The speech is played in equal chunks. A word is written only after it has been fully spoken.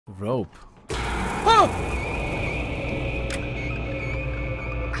Rope. Oh!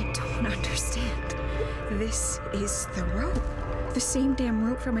 I don't understand. This is the rope. The same damn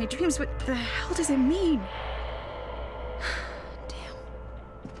rope from my dreams. What the hell does it mean? Damn.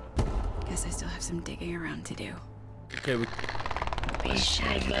 Guess I still have some digging around to do. Okay, Wish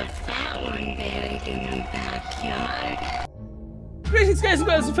I'd left that one buried in the backyard. Greetings guys and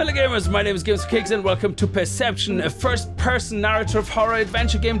girls and fellow gamers, my name is Games for Kicks and welcome to Perception, a first-person narrative horror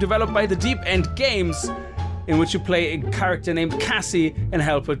adventure game developed by the Deep End Games, in which you play a character named Cassie and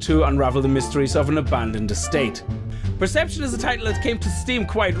help her to unravel the mysteries of an abandoned estate. Perception is a title that came to Steam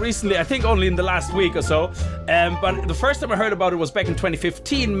quite recently, I think only in the last week or so, but the first time I heard about it was back in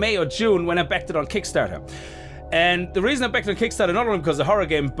 2015, May or June, when I backed it on Kickstarter. And the reason I backed on Kickstarter, not only because it's a horror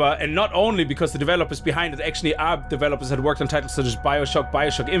game, and not only because the developers behind it actually are developers that worked on titles such as Bioshock,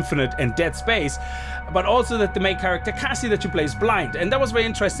 Bioshock Infinite, and Dead Space, but also that the main character, Cassie, that you play is blind. And that was very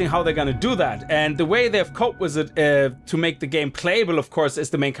interesting how they're gonna do that. And the way they've coped with it to make the game playable, of course, as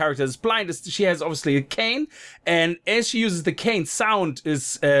the main character is blind, is she has obviously a cane, and as she uses the cane, sound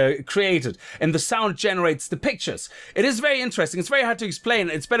is created, and the sound generates the pictures. It is very interesting. It's very hard to explain.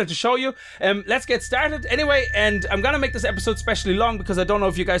 It's better to show you. Let's get started. Anyway, and I'm gonna make this episode especially long because I don't know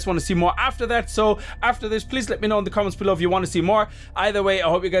if you guys want to see more after that. So after this, please let me know in the comments below if you want to see more. Either way, I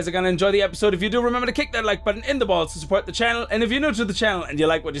hope you guys are gonna enjoy the episode. If you do, remember to kick that like button in the balls to support the channel. And if you're new to the channel and you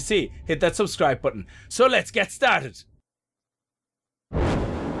like what you see, hit that subscribe button. So let's get started.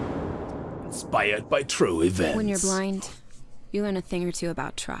 Inspired by true events. When you're blind, you learn a thing or two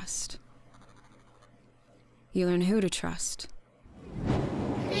about trust. You learn who to trust.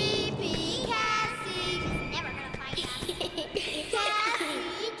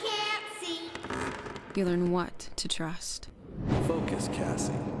 You learn what to trust. Focus,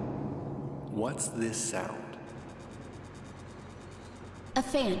 Cassie. What's this sound? A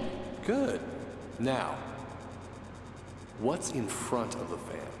fan. Good. Now, what's in front of the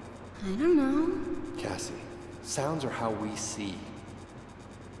fan? I don't know. Cassie, sounds are how we see.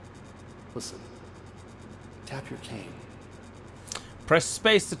 Listen. Tap your cane. Press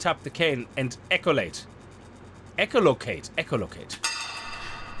space to tap the cane and echolate. Echolocate. Echolocate.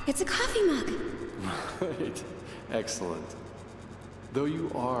 It's a coffee mug. Right. Excellent. Though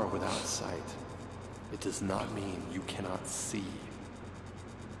you are without sight, it does not mean you cannot see.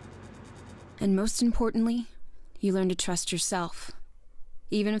 And most importantly, you learn to trust yourself.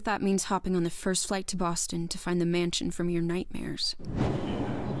 Even if that means hopping on the first flight to Boston to find the mansion from your nightmares.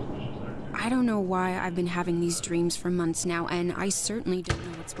 I don't know why I've been having these dreams for months now, and I certainly don't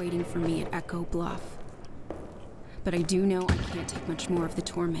know what's waiting for me at Echo Bluff. But I do know I can't take much more of the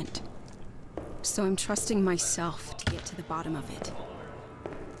torment. So I'm trusting myself to get to the bottom of it.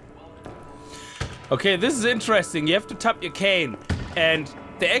 Okay, this is interesting. You have to tap your cane, and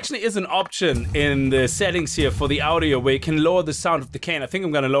there actually is an option in the settings here for the audio where you can lower the sound of the cane. I think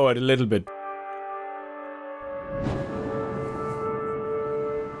I'm gonna lower it a little bit.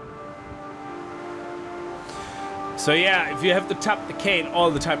 So yeah, if you have to tap the cane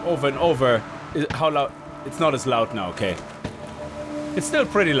all the time over and over, how loud? It's not as loud now, okay. It's still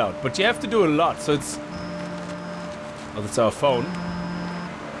pretty loud, but you have to do a lot, so it's... Oh, that's our phone.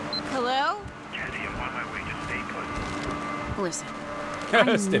 Hello? Cassie, I'm on my way to stay put. Listen,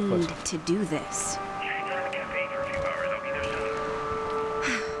 I Stay put. need to do this. Hang out at the cafe for a few hours. I'll be there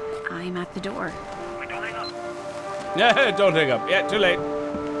soon. I'm at the door. Wait, don't hang up. Yeah, don't hang up. Yeah, too late.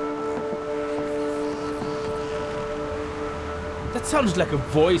 That sounded like a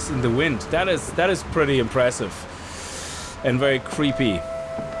voice in the wind. That is pretty impressive. And very creepy.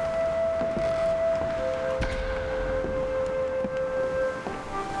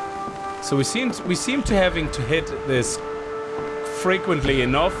 So we seem to having to hit this frequently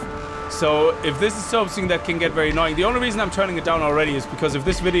enough. So if this is something that can get very annoying, the only reason I'm turning it down already is because if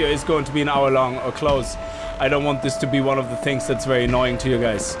this video is going to be an hour long or close, I don't want this to be one of the things that's very annoying to you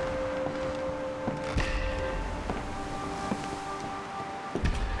guys.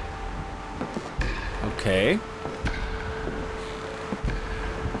 Okay.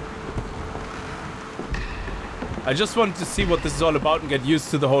 I just wanted to see what this is all about and get used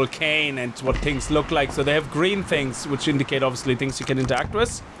to the whole cane and what things look like. So they have green things, which indicate obviously things you can interact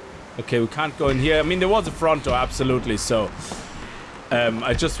with. Okay, we can't go in here. I mean, there was a front door, absolutely. So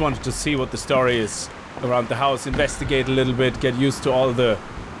I just wanted to see what the story is around the house, investigate a little bit, get used to all the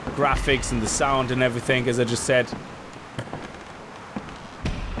graphics and the sound and everything, as I just said.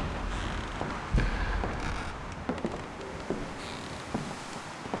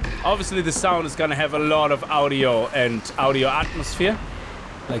 Obviously the sound is gonna have a lot of audio and audio atmosphere.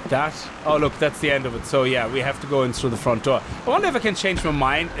 Like that. Oh, look, that's the end of it. So, yeah, we have to go in through the front door. I wonder if I can change my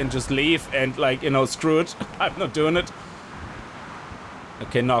mind and just leave and, like, you know, screw it. I'm not doing it.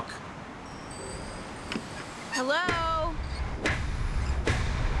 Okay, knock. Hello?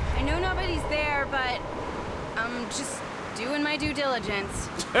 I know nobody's there, but I'm just doing my due diligence.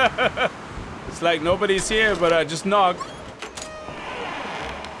 It's like nobody's here, but I just knock.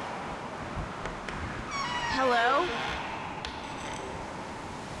 Hello?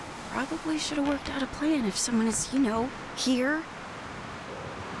 Probably should have worked out a plan if someone is, you know, here.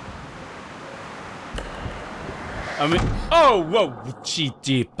 I mean, oh, whoa,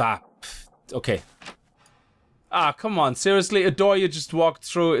 gee, bap. Okay. Ah, come on, seriously, a door you just walked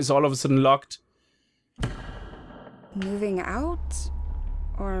through is all of a sudden locked. Moving out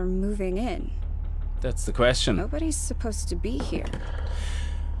or moving in? That's the question. Nobody's supposed to be here.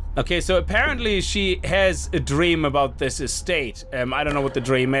 Okay, so apparently she has a dream about this estate. I don't know what the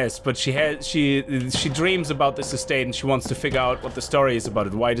dream is, but she dreams about this estate and she wants to figure out what the story is about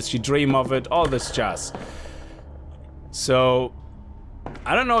it. Why does she dream of it? All this jazz. So,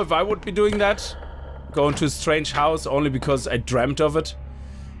 I don't know if I would be doing that. Going to a strange house only because I dreamt of it.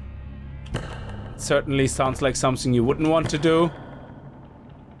 It certainly sounds like something you wouldn't want to do.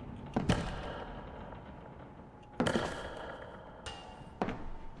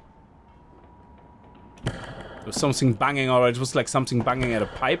 There was something banging, or it was like something banging at a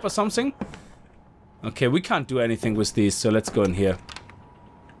pipe or something. Okay, we can't do anything with these, so let's go in here.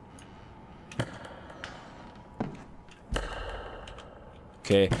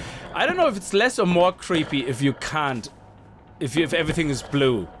 Okay, I don't know if it's less or more creepy if you can't, if everything is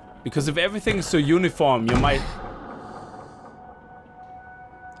blue, because if everything is so uniform, you might.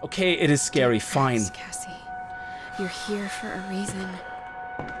 Okay, it is scary. Fine. Cassie, you're here for a reason.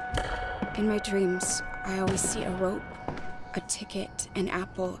 In my dreams, I always see a rope, a ticket, an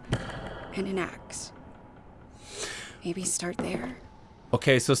apple, and an axe. Maybe start there.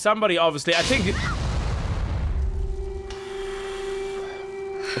 Okay, so somebody obviously, I think.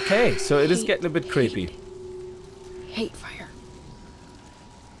 Okay, so it is getting a bit creepy. Hate fire.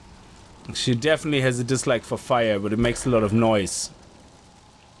 She definitely has a dislike for fire, but it makes a lot of noise.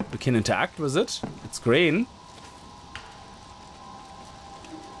 We can interact with it. It's green.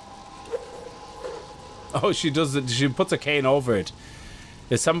 Oh, she does it. She puts a cane over it.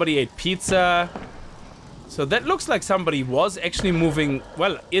 Somebody ate pizza. So that looks like somebody was actually moving,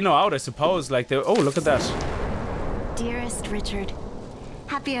 well, in or out, I suppose. Like they. Oh, look at that. Dearest Richard,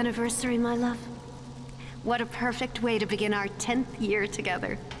 happy anniversary, my love. What a perfect way to begin our 10th year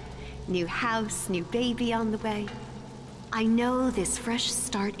together. New house, new baby on the way. I know this fresh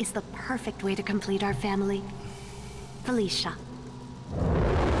start is the perfect way to complete our family. Felicia.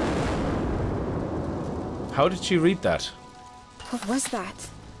 How did she read that? What was that?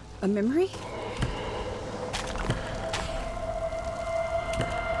 A memory?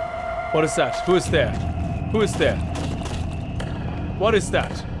 What is that? Who is there? Who is there? What is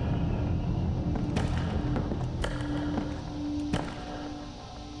that?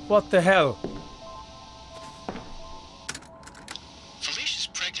 What the hell? Felicia's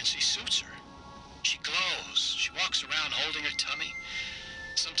pregnancy suits her. She glows. She walks around holding her tummy.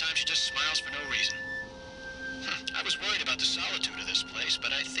 Sometimes she just smiles for no reason. I was worried about the solitude of this place,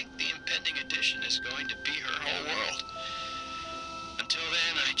 but I think the impending addition is going to be her whole world. Until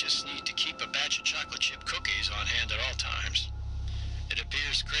then, I just need to keep a batch of chocolate chip cookies on hand at all times. It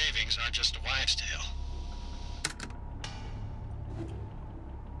appears cravings aren't just a wives' tale.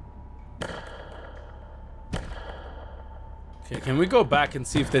 Okay, can we go back and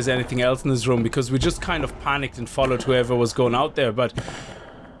see if there's anything else in this room? Because we just kind of panicked and followed whoever was going out there, but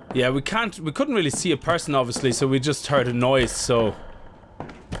yeah, we couldn't really see a person, obviously, so we just heard a noise, so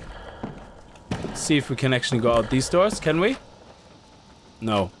see if we can actually go out these doors, can we?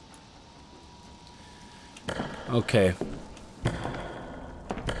 No. Okay.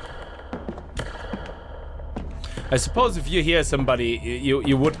 I suppose if you hear somebody,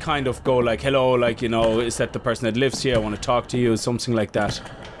 you would kind of go like, hello, like, you know, is that the person that lives here? I want to talk to you, something like that.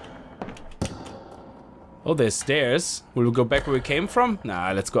 Oh, there's stairs. Will we go back where we came from?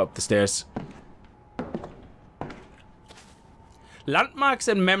 Nah, let's go up the stairs. Landmarks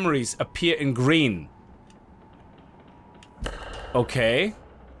and memories appear in green. Okay.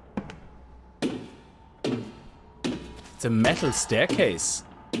 It's a metal staircase.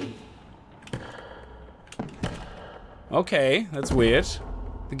 Okay, that's weird.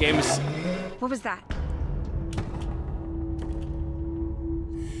 The game is... What was that?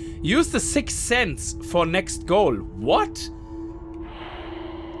 Use the 6 cents for next goal. What?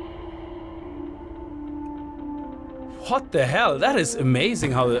 What the hell? That is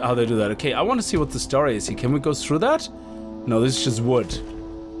amazing how they do that. Okay, I want to see what the story is here. Can we go through that? No, this is just wood.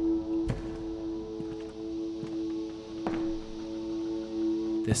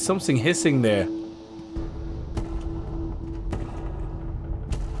 There's something hissing there.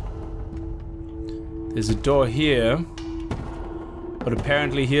 There's a door here. But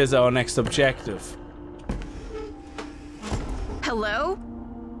apparently here's our next objective. Hello?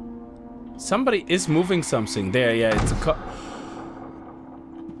 Somebody is moving something. There, yeah, it's a cot.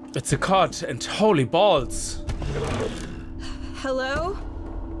 It's a cot, and holy balls. Hello?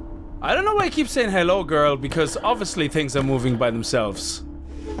 I don't know why I keep saying hello, girl, because obviously things are moving by themselves.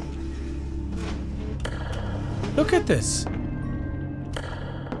 Look at this.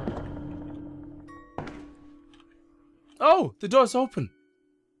 Oh, the door's open.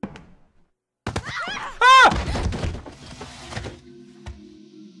 Ah!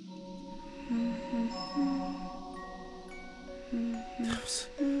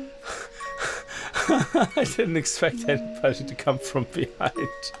 I didn't expect anybody to come from behind.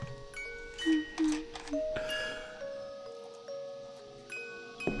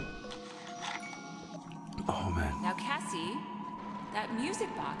 Oh man. Now, Cassie, that music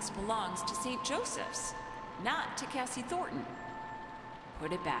box belongs to St. Joseph's, not to Cassie Thornton.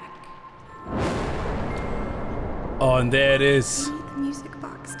 Put it back. Oh, and there it is. I need the music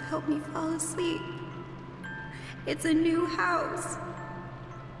box to help me fall asleep. It's a new house.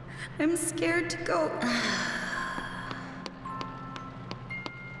 I'm scared to go.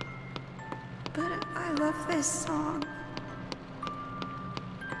 But I love this song.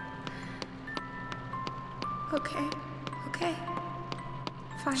 Okay,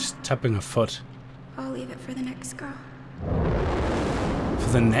 fine. Just tapping a foot. I'll leave it for the next girl. For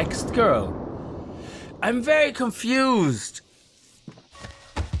the next girl? I'm very confused.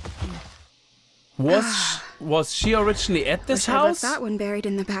 Was she originally at this Wish I left house? that one buried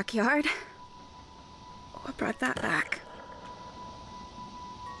in the backyard. What brought that back?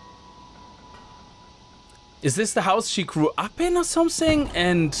 Is this the house she grew up in or something?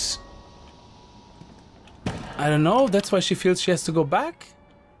 And I don't know, that's why she feels she has to go back?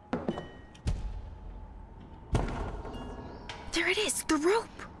 There it is, the rope.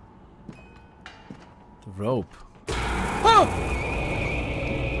 The rope. Oh!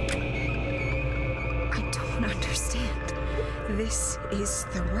 I don't understand. This is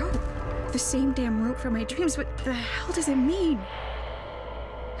the rope. The same damn rope from my dreams. What the hell does it mean?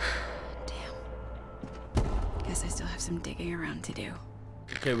 Damn. Guess I still have some digging around to do.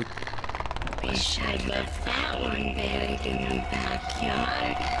 Okay, Wish I left that one buried in the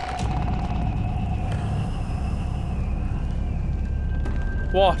backyard.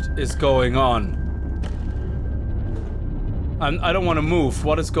 what is going on? I don't want to move.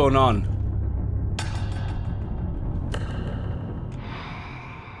 What is going on?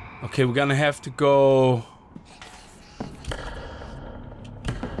 Okay, we're gonna have to go...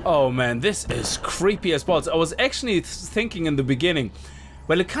 Oh man, this is creepy as balls. I was actually thinking in the beginning,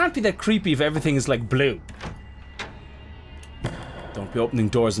 well, it can't be that creepy if everything is like blue. Don't be opening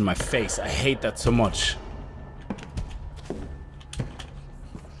doors in my face. I hate that so much.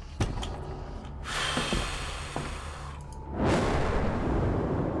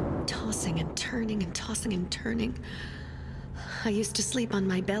 Tossing and turning and tossing and turning. I used to sleep on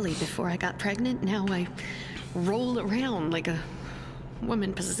my belly before I got pregnant. Now I roll around like a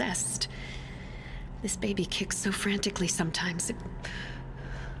woman possessed. This baby kicks so frantically sometimes. It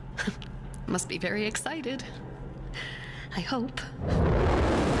must be very excited. I hope.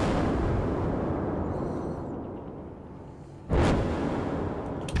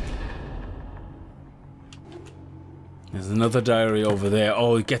 There's another diary over there.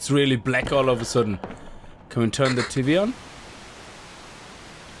 Oh, it gets really black all of a sudden. Can we turn the TV on?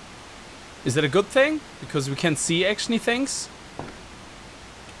 Is that a good thing? Because we can't see actually things?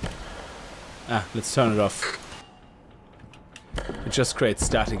 Ah, let's turn it off. It just creates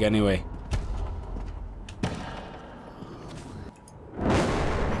static anyway.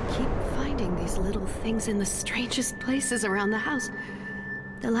 I keep finding these little things in the strangest places around the house.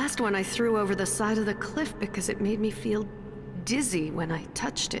 The last one I threw over the side of the cliff because it made me feel dizzy when I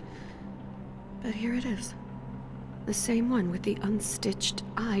touched it. But here it is. The same one with the unstitched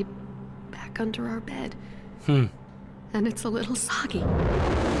eye back under our bed. And it's a little soggy.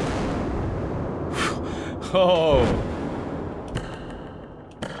 Oh!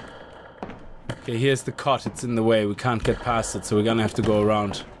 Okay, here's the cot. It's in the way. We can't get past it, so we're gonna have to go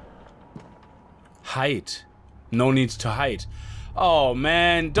around. Hide. No need to hide. Oh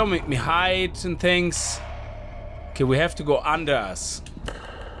man, don't make me hide and things. Okay, we have to go under us.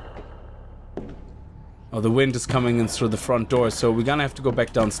 Oh, the wind is coming in through the front door, so we're gonna have to go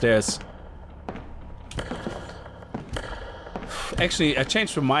back downstairs. Actually, I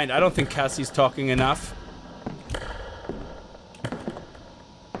changed my mind. I don't think Cassie's talking enough.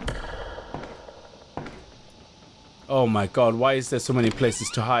 Oh my god, why is there so many places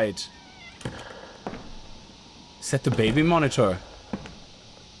to hide? Is that the baby monitor?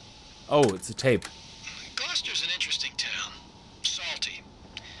 Oh, it's a tape. Gloucester's an interesting town. Salty.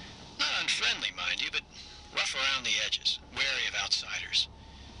 Not unfriendly, mind you, but rough around the edges. Wary of outsiders.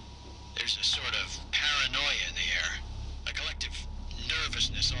 There's a sort of paranoia in the air. A collective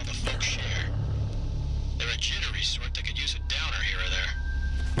nervousness all the folks share. They're a jittery sort that could use a downer here or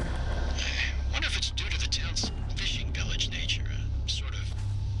there. I wonder if it's due to the town's fishing village nature. A sort of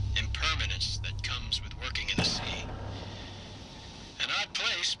impermanence that comes with working in the sea. An odd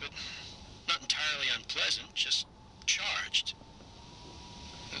place, but not entirely unpleasant, just charged.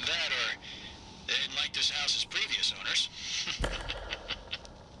 That or they didn't like this house's previous owners.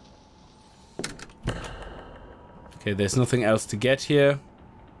 Okay, there's nothing else to get here.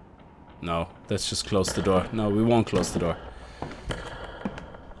 No, let's just close the door. No, we won't close the door.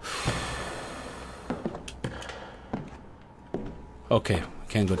 Okay, we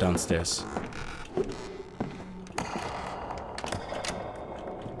can go downstairs.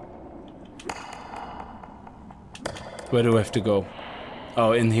 Where do we have to go?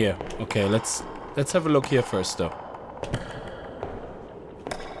 Oh, in here. Okay, let's have a look here first, though.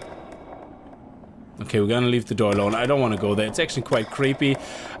 Okay, we're gonna leave the door alone. I don't want to go there. It's actually quite creepy.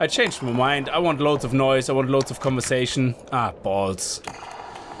 I changed my mind. I want loads of noise. I want loads of conversation. Ah, balls.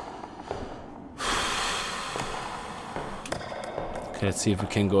 Okay, let's see if we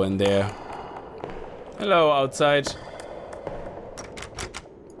can go in there. Hello, outside.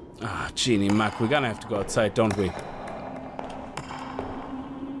 Ah, Genie Mac, we're gonna have to go outside, don't we?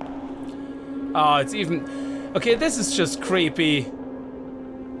 Oh, it's even... Okay, this is just creepy. There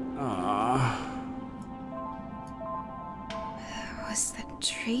was the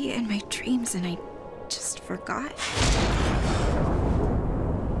tree in my dreams and I just forgot.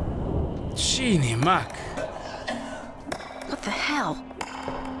 Genie Mac. What the hell?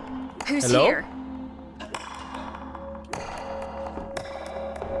 Who's Hello? here?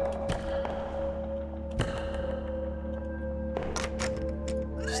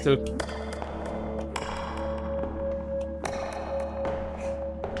 Still...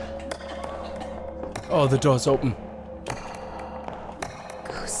 Oh, the door's open.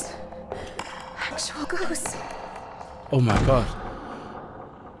 Ghosts. Actual ghosts. Oh my god.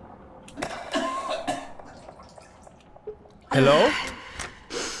 Hello?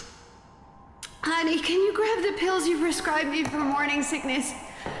 Honey, can you grab the pills you prescribed me for morning sickness?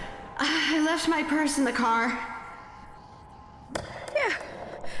 I left my purse in the car. Yeah,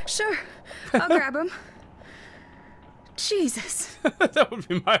 sure. I'll grab them. Jesus. That would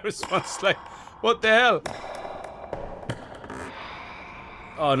be my response, like, what the hell?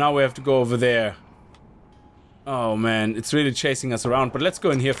 Oh, now we have to go over there. Oh man, it's really chasing us around, but let's go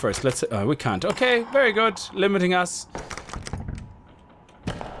in here first. Let's, we can't. Okay, very good. Limiting us.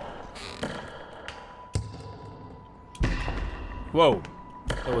 Whoa,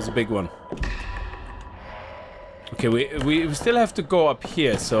 that was a big one. Okay, we still have to go up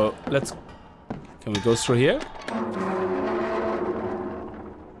here, so let's... Can we go through here?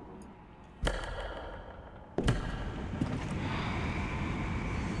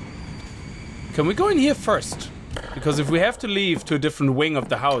 Can we go in here first? Because if we have to leave to a different wing of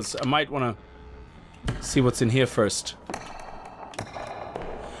the house, I might want to see what's in here first.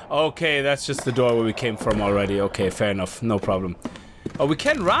 Okay, that's just the door where we came from already. Okay, fair enough. No problem. Oh, we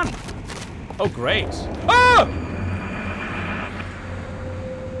can run! Oh, great. Ah!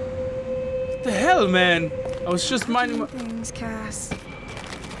 What the hell, man? I was just minding my... Things, Cass.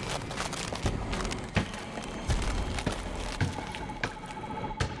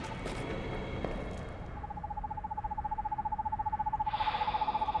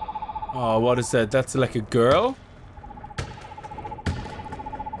 Oh, what is that? That's like a girl?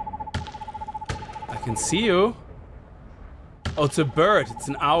 I can see you. Oh, it's a bird. It's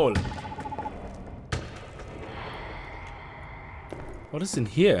an owl. What is in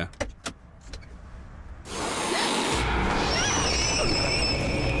here?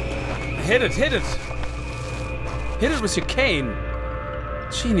 Hit it, hit it! Hit it with your cane.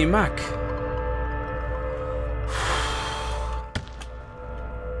 Genie Mac.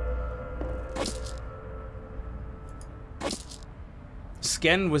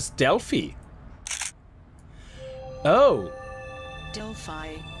 Scan with Delphi. Oh.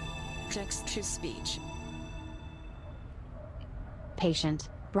 Delphi. Text-to-speech. Patient,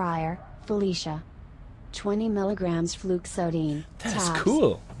 Briar, Felicia. 20 milligrams fluoxetine. That's tabs.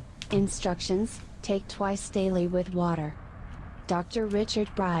 cool. Instructions, take twice daily with water. Dr. Richard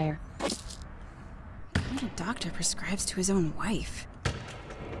Breyer. What a doctor prescribes to his own wife.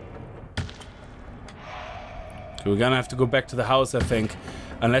 We're gonna have to go back to the house, I think.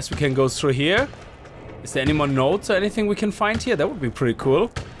 Unless we can go through here. Is there any more notes or anything we can find here? That would be pretty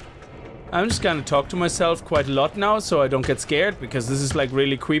cool. I'm just gonna talk to myself quite a lot now so I don't get scared, because this is like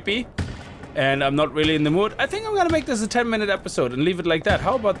really creepy. And I'm not really in the mood. I think I'm gonna make this a 10-minute episode and leave it like that.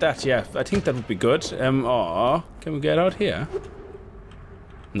 How about that? Yeah, I think that would be good. Aw, can we get out here?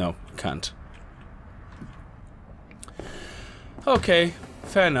 No, can't. Okay,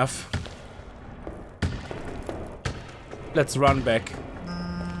 fair enough. Let's run back.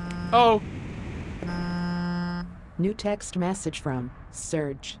 Oh! New text message from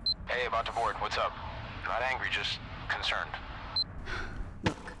Serge. Hey, about to board. What's up? Not angry, just concerned.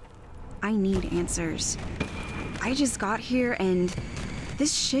 Look, I need answers. I just got here and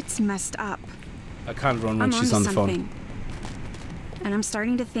this shit's messed up. I can't run when I'm she's on the phone. And I'm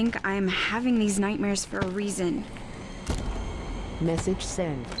starting to think I'm having these nightmares for a reason. Message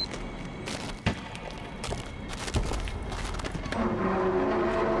sent.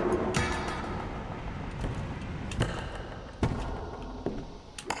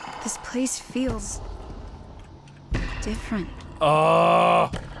 This place feels different. Oh!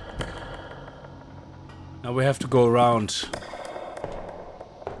 Now we have to go around.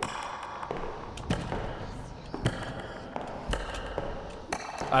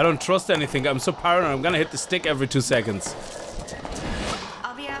 I don't trust anything. I'm so paranoid. I'm gonna hit the stick every 2 seconds.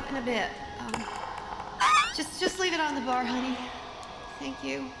 I'll be out in a bit. Just leave it on the bar, honey. Thank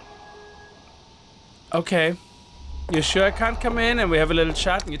you. Okay. You sure I can't come in and we have a little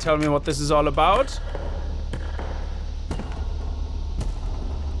chat and you tell me what this is all about?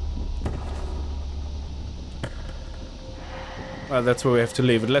 Well, that's where we have to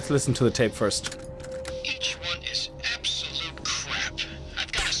leave it. Let's listen to the tape first. Each one is absolute crap.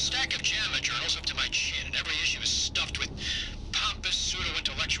 I've got a stack of JAMA journals up to my chin, and every issue is stuffed with pompous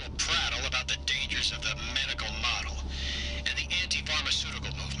pseudo-intellectual prattle about the dangers of the medical model and the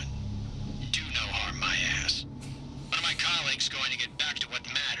anti-pharmaceutical movement. Do no harm, my ass. One of my colleagues going to get back to what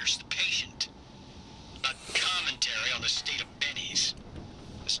matters, the patient. A commentary on the state of Benny's.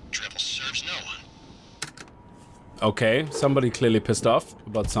 This drivel serves no one. Okay, somebody clearly pissed off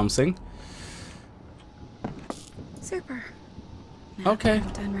about something. Super. Now Okay. that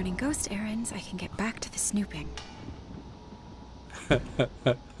I'm done running ghost errands, I can get back to the snooping.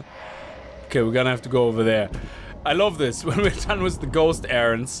 Okay, we're gonna have to go over there. I love this. When we're done with the ghost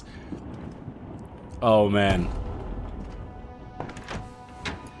errands. Oh, man.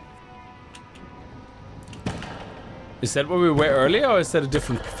 Is that where we were earlier, or is that a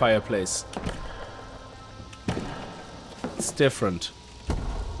different fireplace? It's different.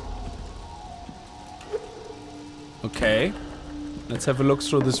 Okay. Let's have a look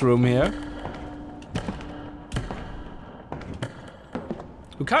through this room here.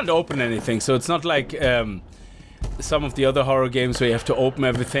 We can't open anything, so it's not like some of the other horror games where you have to open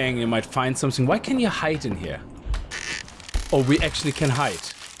everything, you might find something. Why can you hide in here? Oh, we actually can hide.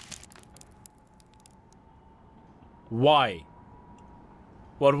 Why?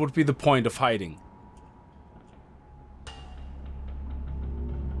 What would be the point of hiding?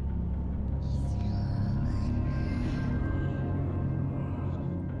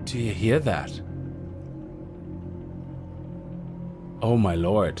 Do you hear that? Oh my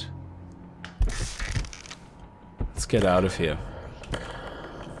lord. Let's get out of here.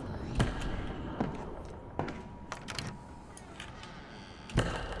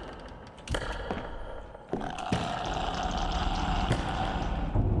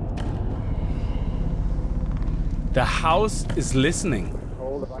 The house is listening.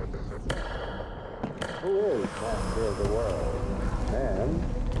 Who is master of the world? Man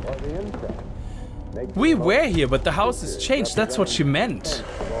or the insect? We were here, but the house has changed. That's what she meant.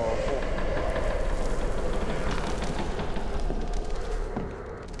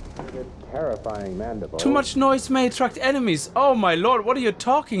 Terrifying mandible. Too much noise may attract enemies. Oh my lord, what are you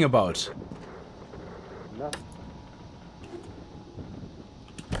talking about? No.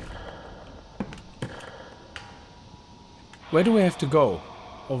 Where do we have to go?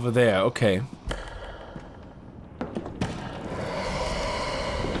 Over there, okay.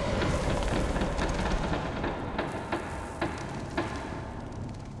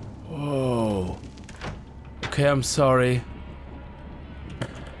 Whoa. Okay, I'm sorry.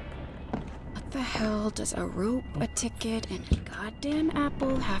 What the hell does a rope, a ticket, and a goddamn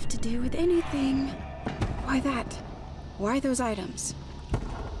apple have to do with anything? Why that? Why those items?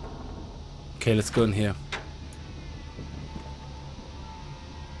 Okay, let's go in here.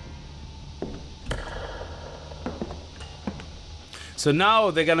 So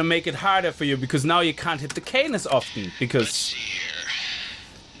now they're gonna make it harder for you because now you can't hit the cane as often because... Let's see here.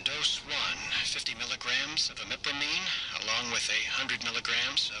 Dose 1, 50 milligrams of imipramine, along with 100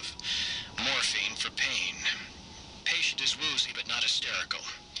 milligrams of morphine for pain. Patient is woozy but not hysterical.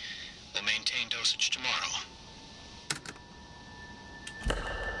 We'll maintain dosage tomorrow.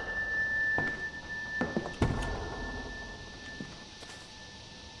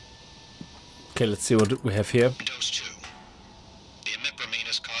 Okay, let's see what we have here. Dose 2. The imipramine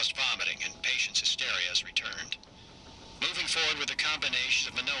has caused vomiting and patient's hysteria has returned. Moving forward with a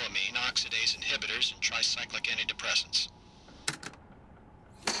combination of monoamine, oxidase inhibitors, and tricyclic antidepressants.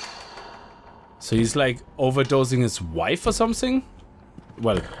 So he's like overdosing his wife or something?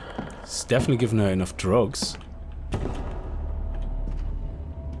 Well, he's definitely giving her enough drugs.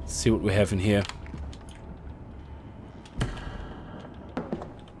 Let's see what we have in here.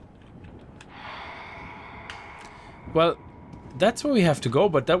 Well, that's where we have to go,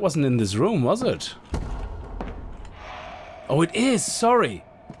 but that wasn't in this room, was it? Oh, it is! Sorry!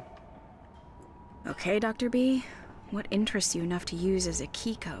 Okay, Dr. B. What interests you enough to use as a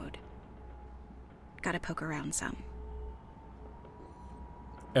key code? Gotta poke around some.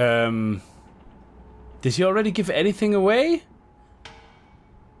 Did he already give anything away?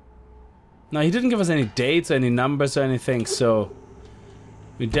 No, he didn't give us any dates, any numbers or anything, so...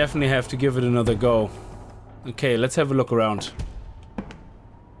 we definitely have to give it another go. Okay, let's have a look around.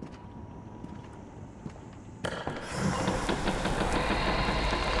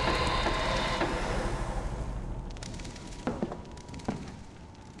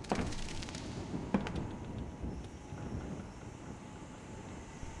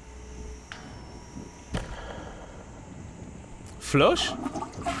 Flush?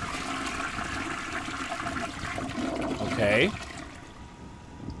 Okay.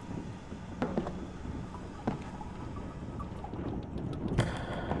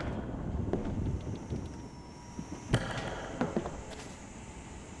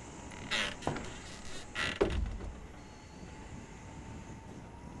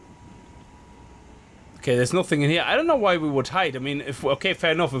 Okay, there's nothing in here. I don't know why we would hide. I mean, if okay,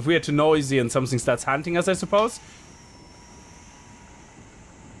 fair enough. If we're too noisy and something starts hunting us, I suppose.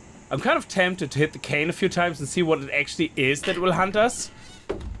 I'm kind of tempted to hit the cane a few times and see what it actually is that will hunt us.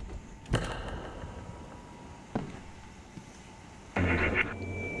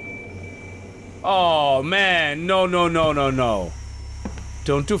 Oh, man. No, no, no, no, no.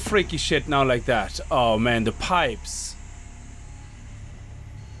 Don't do freaky shit now like that. Oh, man, the pipes.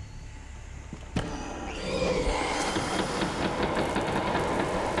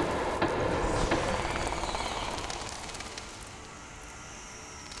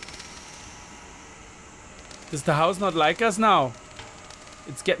 Does the house not like us now?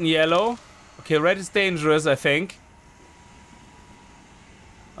 It's getting yellow. Okay, red is dangerous, I think.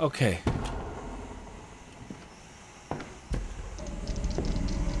 Okay.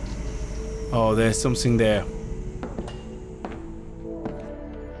 Oh, there's something there.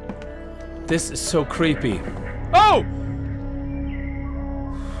 This is so creepy. Oh!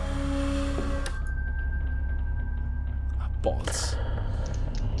 Balls.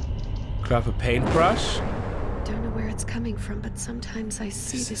 Grab a paintbrush. Don't know where it's coming from, but sometimes I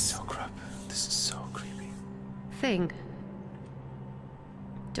see this. This is so crap. This is so creepy. Thing.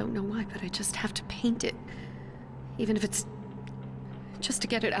 Don't know why, but I just have to paint it. Even if it's just to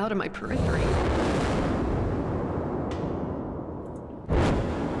get it out of my periphery.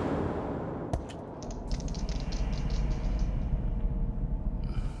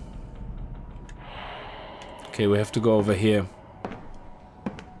 Okay, we have to go over here.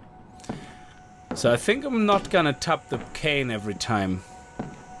 So I think I'm not gonna tap the cane every time.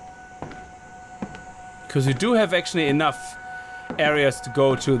 Because we do have actually enough areas to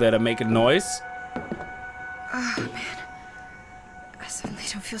go to that are making noise. Oh, man. I suddenly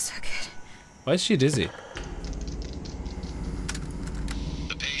don't feel so good. Why is she dizzy?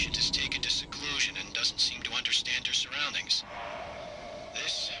 The patient is taken to seclusion and doesn't seem to understand her surroundings.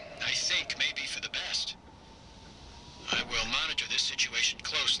 This, I think, may be for the best. I will monitor this situation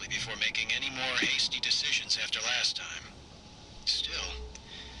closely before making any more hasty decisions after last time. Still,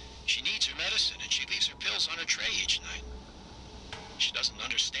 she needs her medicine and she leaves her pills on her tray each night. She doesn't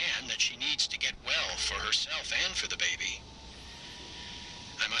understand that she needs to get well for herself and for the baby.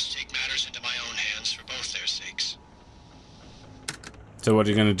 I must take matters into my own hands for both their sakes. So what are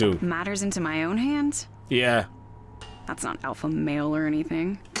you gonna do? Matters into my own hands? Yeah. That's not alpha male or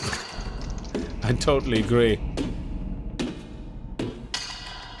anything. I totally agree.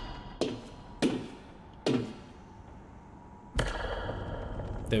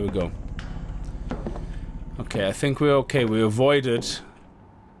 There we go. Okay, I think we're okay. We avoided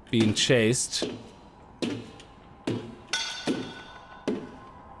being chased.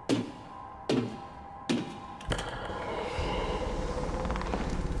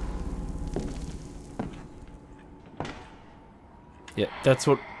 Yeah, that's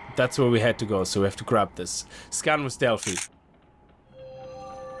where we had to go, so we have to grab this. Scan with Delphi.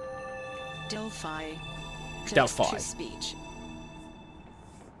 Delphi. Delphi. Speech.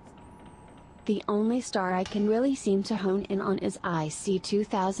 The only star I can really seem to hone in on is IC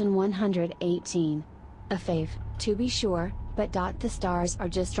 2118. A fave, to be sure, but the stars are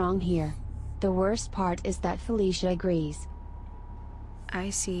just wrong here. The worst part is that Felicia agrees.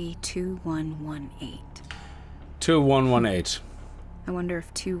 IC 2118. 2118. I wonder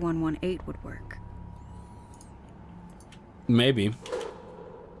if 2118 would work. Maybe.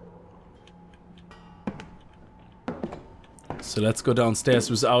 So let's go downstairs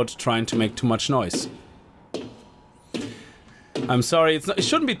without trying to make too much noise. I'm sorry, it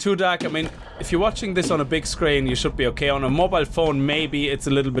shouldn't be too dark. I mean, if you're watching this on a big screen, you should be okay. On a mobile phone, maybe it's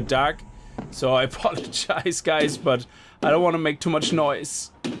a little bit dark. So I apologize, guys, but I don't want to make too much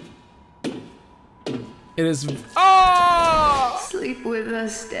noise. It is... Oh! Sleep with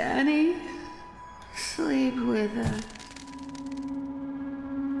us, Daddy. Sleep with us.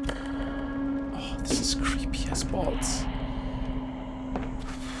 Oh, this is creepy as balls.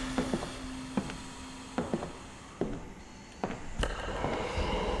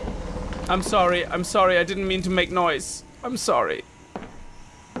 I'm sorry, I didn't mean to make noise. I'm sorry.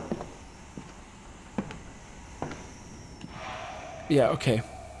 Yeah, okay.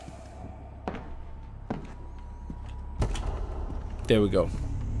 There we go.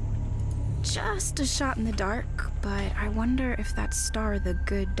 Just a shot in the dark, but I wonder if that star the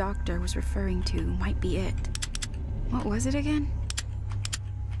good doctor was referring to might be it. What was it again?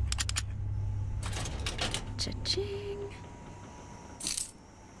 Cha-ching.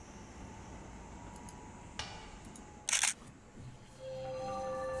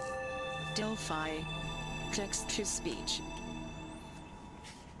 Delphi. Text to speech.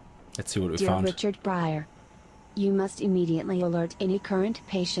 Let's see what we Dear found. Richard Breyer, you must immediately alert any current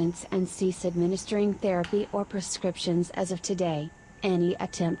patients and cease administering therapy or prescriptions as of today. Any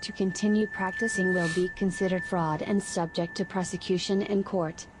attempt to continue practicing will be considered fraud and subject to prosecution in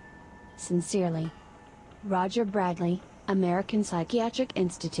court. Sincerely, Roger Bradley, American Psychiatric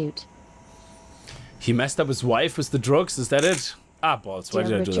Institute. He messed up his wife with the drugs, is that it? Ah, balls, why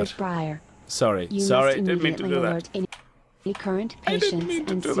Dear did I do Richard that? Breyer, Sorry, you sorry, must didn't mean to immediately do alert that. any current I didn't patients mean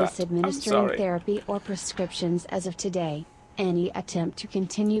to and do cease that. I'm administering sorry. therapy or prescriptions as of today. Any attempt to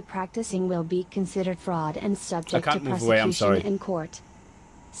continue practicing will be considered fraud and subject to can't move away, I'm prosecution sorry. in court.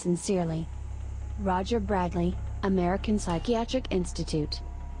 Sincerely, Roger Bradley, American Psychiatric Institute.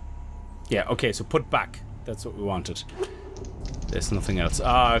 Yeah, okay, so put back. That's what we wanted. There's nothing else.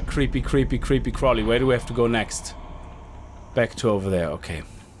 Ah, creepy, creepy, creepy crawly. Where do we have to go next? Back to over there, okay.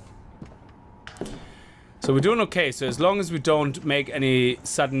 So we're doing okay, so as long as we don't make any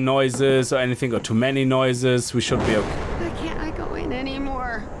sudden noises or anything, or too many noises, we should be okay. Why can't I go in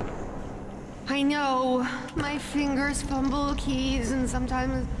anymore? I know, my fingers fumble keys and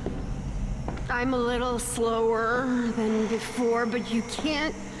sometimes I'm a little slower than before, but you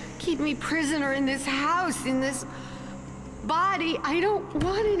can't keep me prisoner in this house, in this body. I don't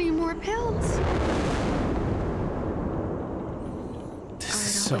want any more pills. This is I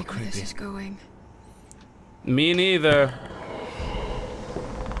don't so like where creepy. this is going. Me neither.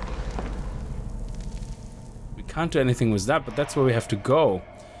 We can't do anything with that, but that's where we have to go.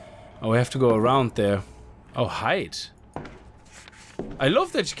 Oh, we have to go around there. Oh, hide. I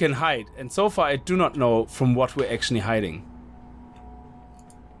love that you can hide, and so far I do not know from what we're actually hiding.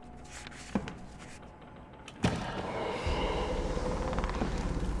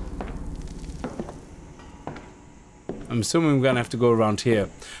 I'm assuming we're gonna have to go around here.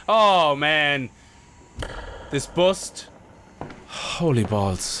 Oh, man. This bust. Holy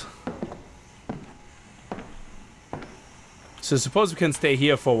balls. So suppose we can stay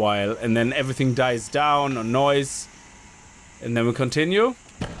here for a while and then everything dies down or noise. And then we continue.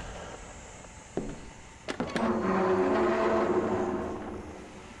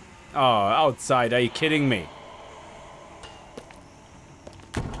 Oh, outside. Are you kidding me?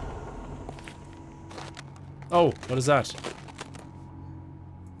 Oh, what is that?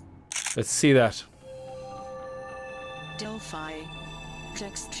 Let's see that. Delphi.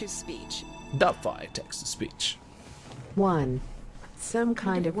 Text to speech. Delphi text to speech. 1. Some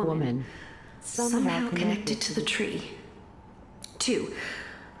kind of woman. Somehow connected to the tree. 2.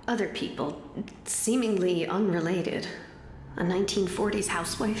 Other people, seemingly unrelated. A 1940s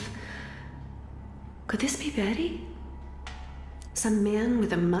housewife? Could this be Betty? Some man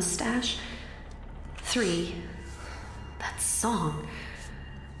with a mustache? 3, that song.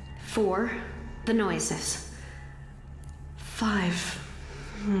 4, the noises. 5,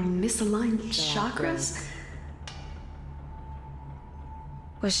 misaligned chakras?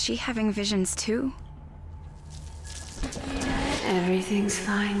 Was she having visions too? Everything's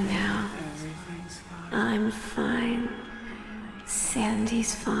fine now. I'm fine.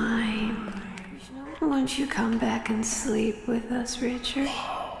 Sandy's fine. Won't you come back and sleep with us, Richard?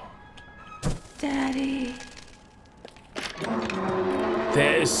 Daddy.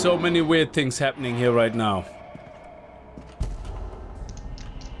 There is so many weird things happening here right now.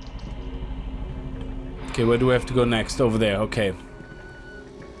 Okay, where do we have to go next? Over there, okay.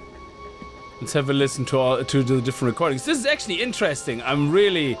 Let's have a listen to the different recordings. This is actually interesting. I'm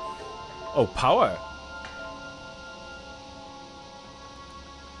really... Oh, power.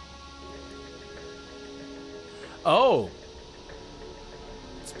 Oh.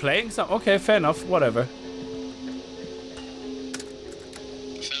 It's playing some... Okay, fair enough. Whatever. Found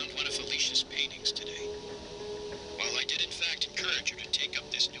one of Felicia's paintings today. While I did in fact encourage her to take up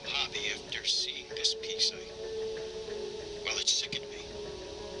this new hobby after seeing this piece, well, it sickened me.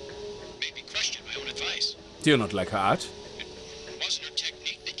 Made me question my own advice. Do you not like her art? It wasn't her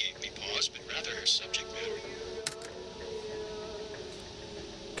technique that gave me pause, but rather her subject matter.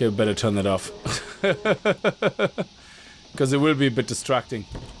 Okay, we better turn that off. Because it will be a bit distracting.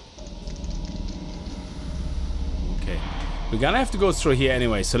 Okay. We're gonna have to go through here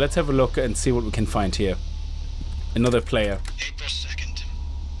anyway, so let's have a look and see what we can find here. Another player. April 2nd.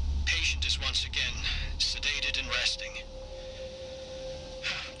 Patient is once again sedated and resting.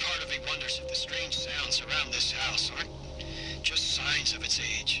 Part of me wonders if the strange sounds around this house aren't just signs of its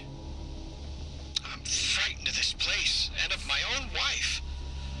age. I'm frightened of this place and of my own wife.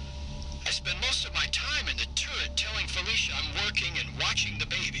 I spend most of my time in the turret telling Felicia I'm working and watching the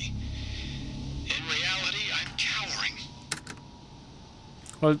baby. In reality, I'm cowering.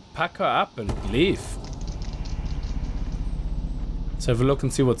 Well, pack her up and leave. Let's have a look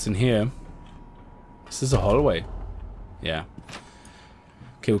and see what's in here. Is this a hallway? Yeah.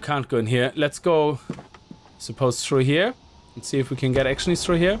 Okay, we can't go in here. Let's go, suppose, through here. Let's see if we can get actually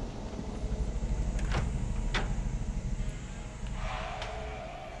through here.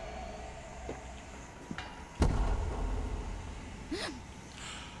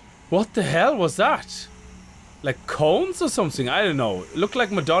 What the hell was that? Like cones or something? I don't know. It looked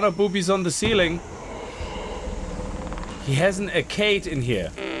like Madonna boobies on the ceiling. He has an arcade in here.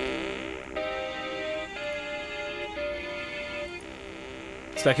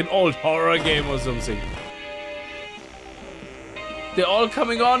 It's like an old horror game or something. They're all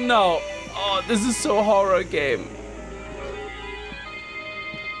coming on now. Oh, this is so horror game.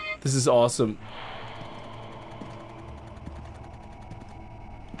 This is awesome.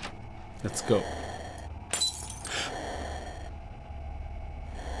 Let's go.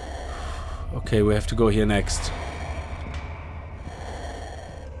 Okay, we have to go here next.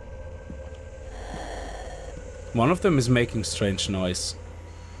 One of them is making strange noise.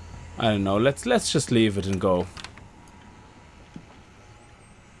 I don't know. Let's just leave it and go.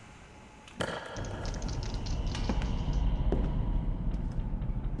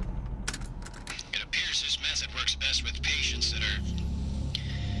 It appears this method works best with patients that are,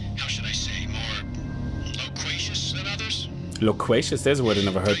 how should I say, more loquacious than others. Loquacious? There's a word I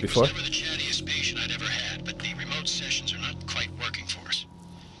never heard before. Frank was never the chattiest patient I'd ever had, but the remote sessions are not quite working for us.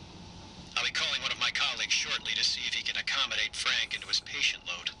 I'll be calling one of my colleagues shortly to see if he can accommodate Frank into his patient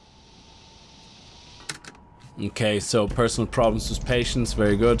load. Okay, so personal problems with patients,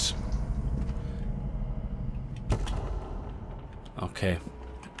 very good. Okay.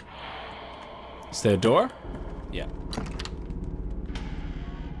 Is there a door? Yeah.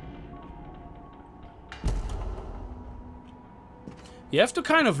 You have to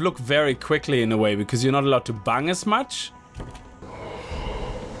kind of look very quickly in a way because you're not allowed to bang as much.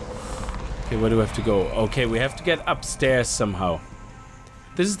 Okay, where do we have to go? Okay, we have to get upstairs somehow.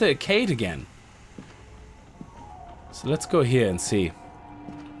 This is the arcade again. So let's go here and see.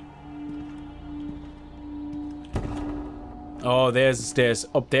 Oh, there's the stairs.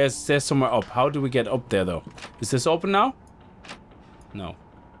 Up there's somewhere up. How do we get up there though? Is this open now? No.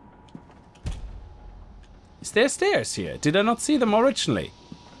 Is there stairs here? Did I not see them originally?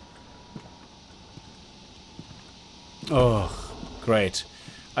 Oh, great.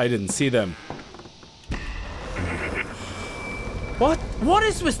 I didn't see them. What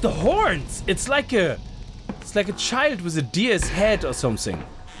is with the horns? It's like a child with a deer's head or something.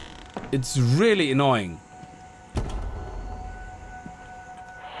 It's really annoying.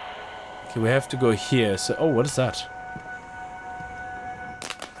 Okay, we have to go here. So, oh, what is that?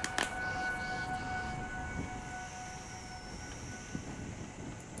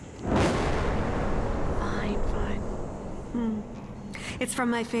 Fine. It's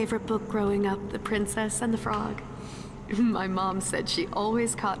from my favorite book growing up, The Princess and the Frog. My mom said she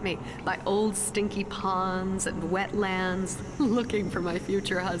always caught me by old stinky ponds and wetlands looking for my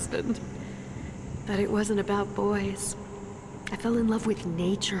future husband. But it wasn't about boys. I fell in love with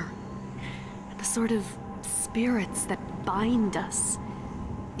nature and the sort of spirits that bind us.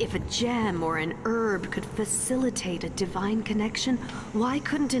 If a gem or an herb could facilitate a divine connection, why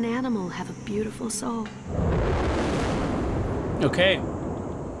couldn't an animal have a beautiful soul? Okay. I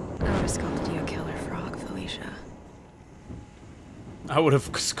would have sculpted you a killer frog, Felicia. I would have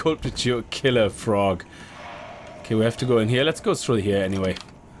sculpted you a killer frog. Okay, we have to go in here. Let's go through here anyway.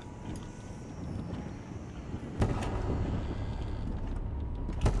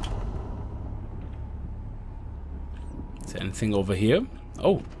 Is there anything over here?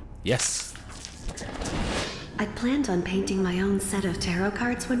 Oh, yes. I planned on painting my own set of tarot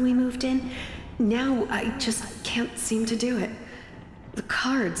cards when we moved in. Now I just can't seem to do it. The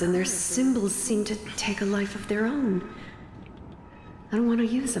cards and their symbols seem to take a life of their own. I don't want to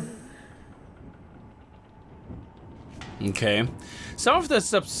use them. Okay. Some of the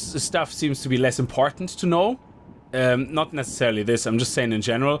stuff seems to be less important to know. Not necessarily this, I'm just saying in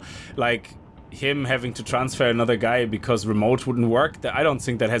general. Like, him having to transfer another guy because remote wouldn't work. I don't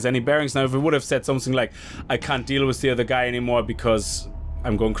think that has any bearings. Now, if it would have said something like, I can't deal with the other guy anymore because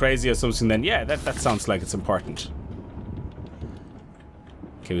I'm going crazy or something, then yeah, that sounds like it's important.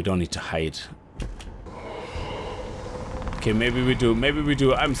 Okay, we don't need to hide. Okay, maybe we do. Maybe we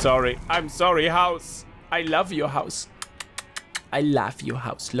do. I'm sorry. I'm sorry, house. I love your house. I love your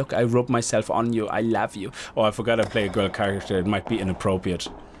house. Look, I rub myself on you. I love you. Oh, I forgot I play a girl character. It might be inappropriate.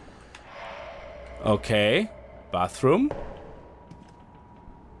 Okay. Bathroom.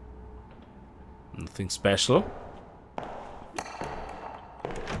 Nothing special.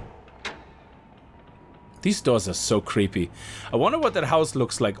 These doors are so creepy. I wonder what that house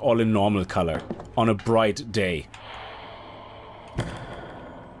looks like all in normal color on a bright day.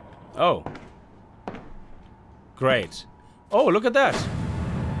 Oh. Great. Oh, look at that.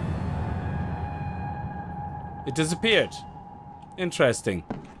 It disappeared. Interesting.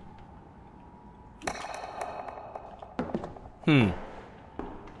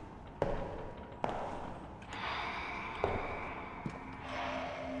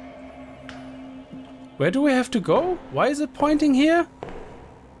 Where do we have to go? Why is it pointing here?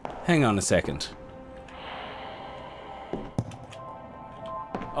 Hang on a second.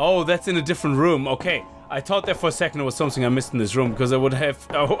 Oh, that's in a different room. Okay. I thought there for a second it was something I missed in this room because I would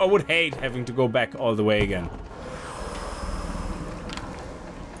hate having to go back all the way again.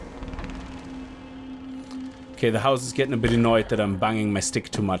 Okay, the house is getting a bit annoyed that I'm banging my stick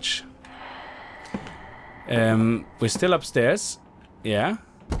too much. We're still upstairs. Yeah.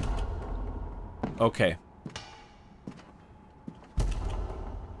 Okay.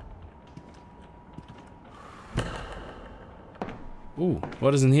 Ooh,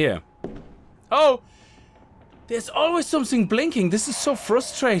 what is in here? Oh! There's always something blinking. This is so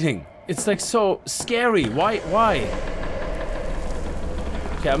frustrating. It's like so scary. Why?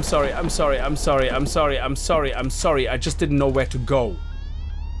 Okay, I'm sorry. I just didn't know where to go.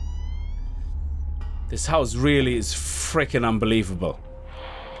 This house really is freaking unbelievable.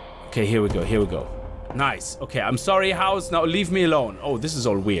 Okay, here we go. Nice. Okay, I'm sorry, house. Now leave me alone. Oh, this is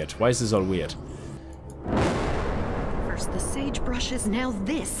all weird. Why is this all weird? First the sagebrushes, now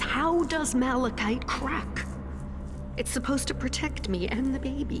this. How does malachite crack? It's supposed to protect me and the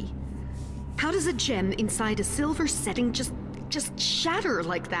baby. How does a gem inside a silver setting just shatter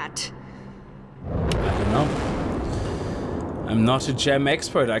like that? I don't know. I'm not a gem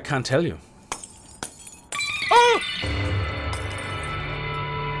expert. I can't tell you. Oh!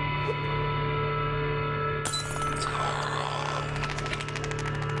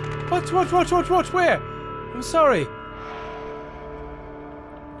 What? Where? I'm sorry.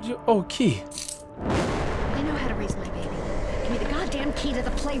 Oh, key. I know how to raise my baby. Give me the goddamn key to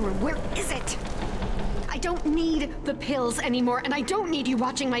the playroom. Where is it? I don't need the pills anymore, and I don't need you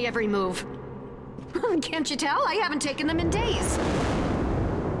watching my every move. Can't you tell? I haven't taken them in days.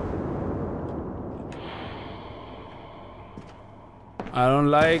 I don't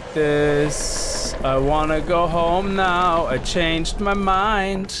like this. I wanna go home now. I changed my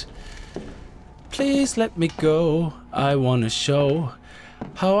mind. Please let me go. I wanna show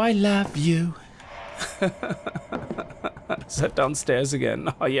how I love you. Is that downstairs again?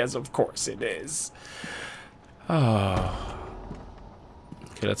 Oh, yes, of course it is. Oh.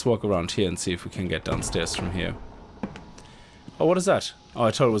 Okay, let's walk around here and see if we can get downstairs from here. Oh, what is that? Oh, I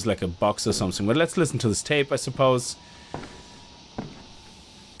thought it was like a box or something. But let's listen to this tape, I suppose.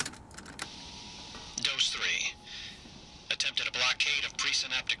 Dose 3. Attempted a blockade of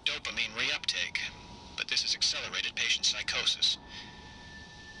presynaptic dopamine reuptake, but this has accelerated patient psychosis.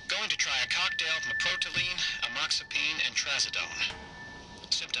 Going to try a cocktail of meproteline, amoxapine, and trazodone.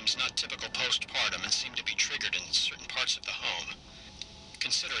 Symptoms not typical postpartum and seem to be triggered in certain parts of the home.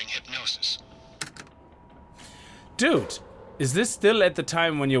 Considering hypnosis. Dude, is this still at the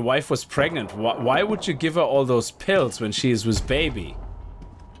time when your wife was pregnant? Why would you give her all those pills when she is with baby?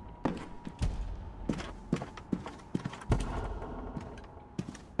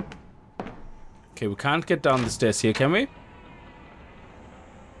 Okay, we can't get down the stairs here, can we?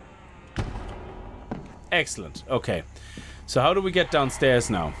 Excellent. Okay. So how do we get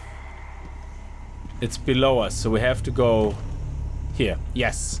downstairs now? It's below us, so we have to go here.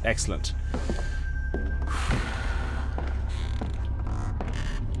 Yes, excellent.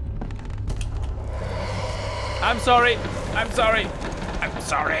 I'm sorry. I'm sorry. I'm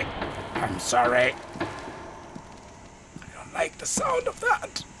sorry. I'm sorry. I don't like the sound of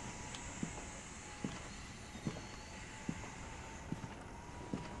that.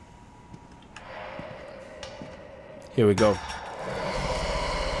 Here we go.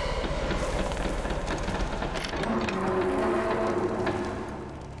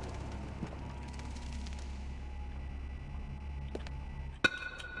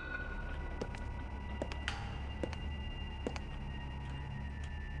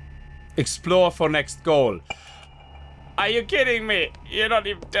 Explore for next goal. Are you kidding me? You're not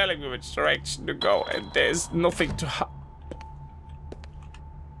even telling me which direction to go, and there's nothing to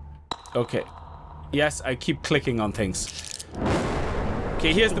Okay. Yes, I keep clicking on things.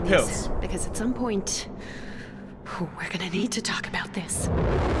 Okay, here's the pills. Because at some point, we're gonna need to talk about this.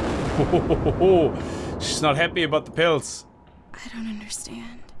 She's not happy about the pills. I don't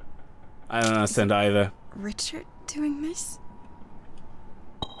understand. I don't understand either. Richard doing this?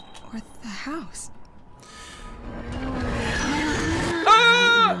 Or the house? I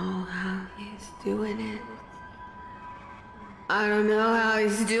don't know how he's doing it. I don't know how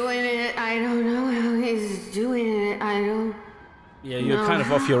he's doing it. I don't know how he's doing it. I don't. Yeah, you're kind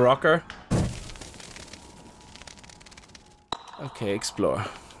of off your rocker. Okay, explore.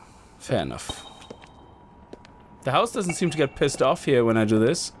 Fair enough. The house doesn't seem to get pissed off here when I do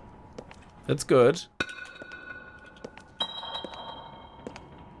this. That's good.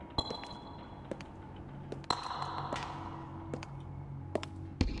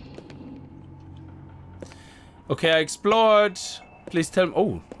 Okay, I explored. Please tell me.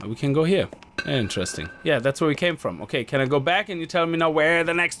 Oh, we can go here. Interesting. Yeah, that's where we came from. Okay, can I go back and you tell me now where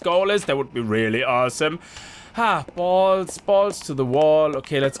the next goal is? That would be really awesome. Ah, balls to the wall.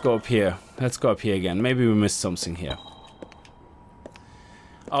 Okay, let's go up here. Let's go up here again. Maybe we missed something here.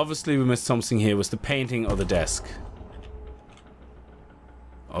 Obviously, we missed something here. Was the painting or the desk?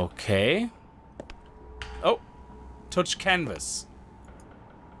 Okay. Oh, touch canvas.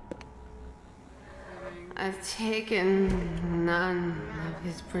 I've taken none of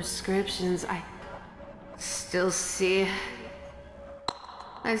his prescriptions. I still see it.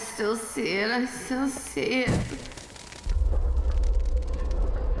 I still see it. I still see it.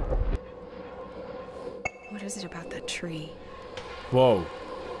 What is it about that tree? Whoa.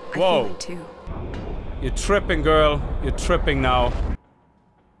 I Whoa. feel it too. You're tripping, girl. You're tripping now.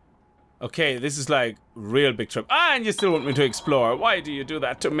 Okay, this is like real big trip. Ah, and you still want me to explore. Why do you do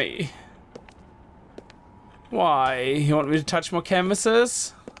that to me? Why? You want me to touch more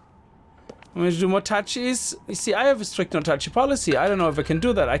canvases? Want me to do more touchies? You see, I have a strict no touchy policy. I don't know if I can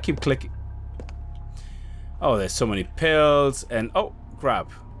do that. I keep clicking. Oh, there's so many pills and... Oh,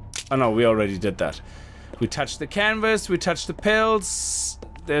 grab. Oh no, we already did that. We touched the canvas. We touched the pills.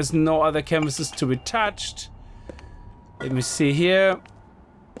 There's no other canvases to be touched. Let me see here.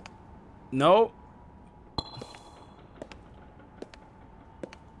 No.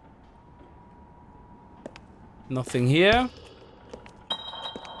 Nothing here.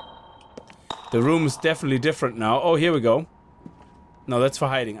 The room is definitely different now. Oh, here we go. No, that's for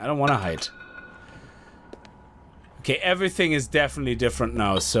hiding. I don't want to hide. Okay, everything is definitely different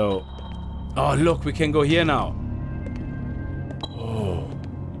now, so... Oh, look, we can go here now. Oh.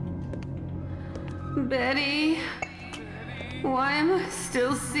 Betty, why am I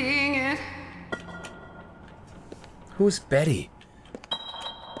still seeing it? Who's Betty?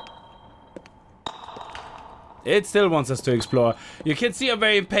 It still wants us to explore. You can see I'm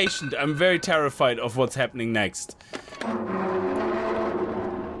very impatient. I'm very terrified of what's happening next.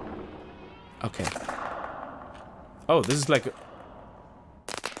 Okay. Oh, this is like...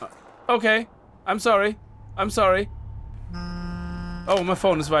 Okay. I'm sorry. I'm sorry. Oh, my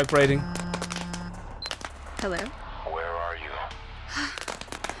phone is vibrating. Hello? Where are you?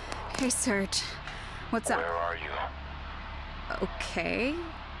 Hey, Serge. What's up? Where are you? Okay.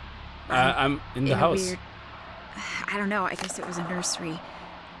 I'm in the house. Weird... I don't know. I guess it was a nursery.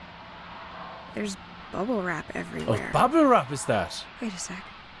 There's bubble wrap everywhere. Oh, bubble wrap is that? Wait a sec.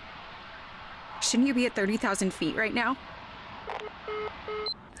 Shouldn't you be at 30,000 feet right now?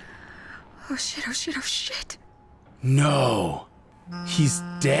 Oh shit, oh shit, oh shit. No. He's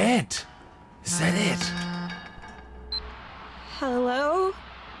dead. Is that it? Hello?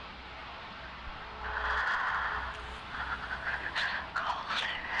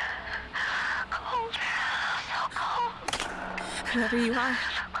 Whoever you are,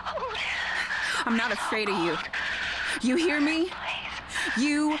 I'm not afraid of you. You hear me?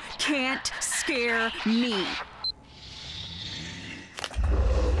 You can't scare me.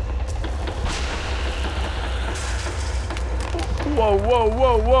 Whoa, whoa,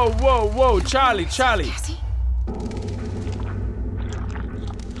 whoa, whoa, whoa, whoa, Charlie, Charlie. Cassie?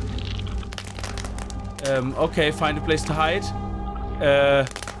 Okay, find a place to hide.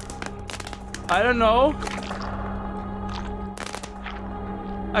 I don't know.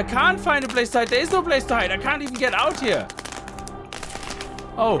 I can't find a place to hide. There is no place to hide. I can't even get out here.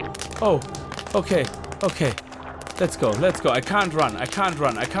 Oh, okay, okay. Let's go, let's go. I can't run, I can't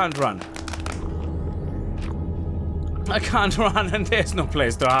run, I can't run. I can't run and there's no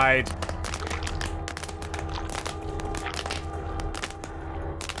place to hide.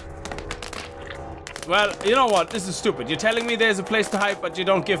 Well, you know what? This is stupid. You're telling me there's a place to hide, but you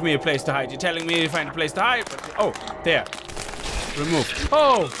don't give me a place to hide. You're telling me to find a place to hide, but you... Oh, there. Remove.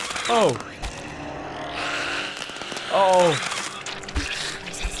 Oh! Oh! Oh!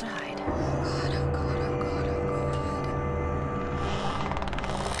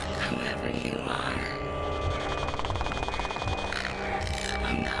 Whoever you are,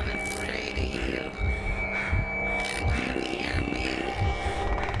 I'm not afraid of you. You hear me?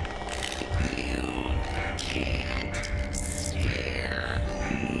 You can't scare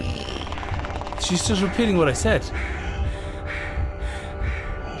me. She's just repeating what I said.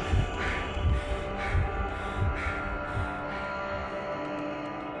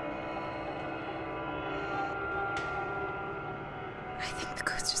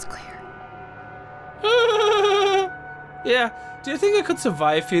 Yeah. Do you think I could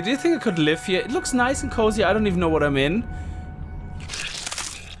survive here? Do you think I could live here? It looks nice and cozy. I don't even know what I'm in.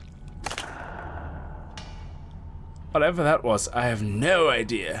 Whatever that was, I have no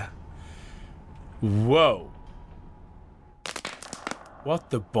idea. Whoa. What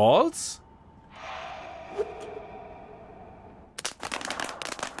the balls?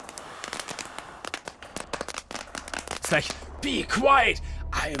 It's like, be quiet.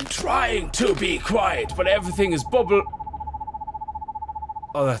 I am trying to be quiet, but everything is bubble.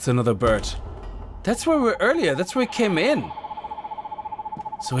 Oh, that's another bird. That's where we were earlier. That's where we came in.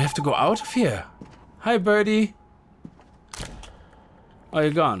 So we have to go out of here. Hi, birdie. Oh,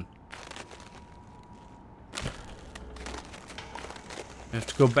 you're gone. We have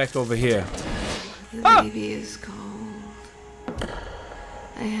to go back over here. The baby is cold.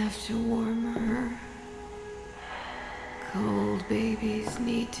 I have to warm her. Cold babies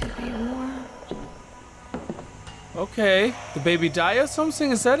need to be warmed. Okay. The baby die or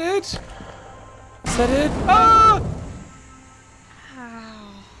something? Is that it? Is that it? Ah!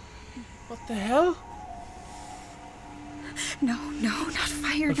 Ow. What the hell? No, not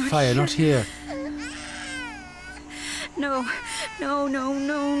fire, Not not fire, here. not here. No.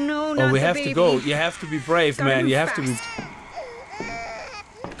 Oh, we have to go. You have to be brave, man. You have to be...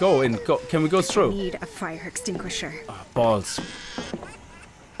 Go in. Go. Can we go through? I need a fire extinguisher. Oh, balls.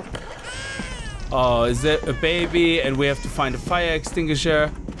 Oh, is there a baby and we have to find a fire extinguisher?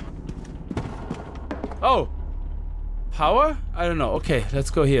 Oh! Power? I don't know. Okay, let's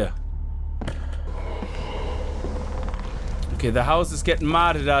go here. Okay, the house is getting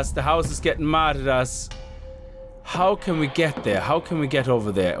mad at us. The house is getting mad at us. How can we get there? How can we get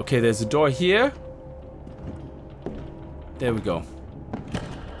over there? Okay, there's a door here. There we go.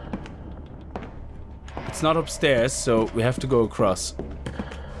 It's not upstairs, so we have to go across.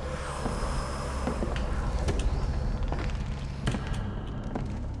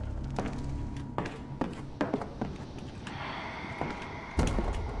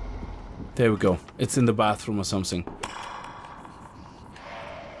 There we go. It's in the bathroom or something.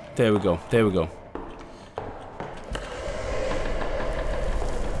 There we go. There we go.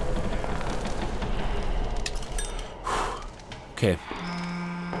 Okay.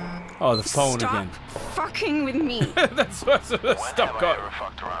 Oh, the phone again. Fucking with me. That's what. Stop. When have I ever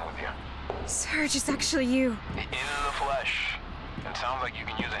fucked around with you? Serge, it's actually you. In the flesh. It sounds like you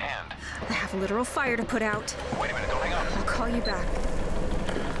can use a hand. I have a literal fire to put out. Wait a minute, don't hang up. I'll call you back.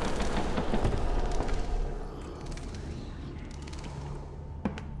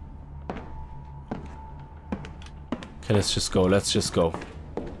 Okay, let's just go. Let's just go.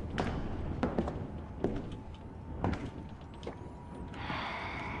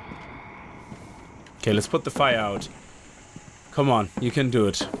 Okay, let's put the fire out. Come on, you can do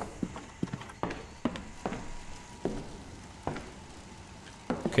it.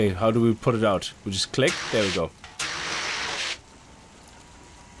 Okay, how do we put it out? We just click. There we go.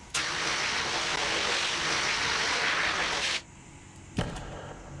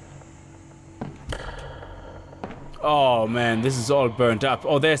 Oh man, this is all burnt up.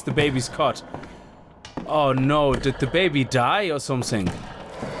 Oh, there's the baby's cot. Oh no, did the baby die or something?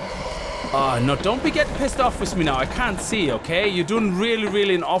 Oh no, don't be getting pissed off with me now. I can't see, okay? You're doing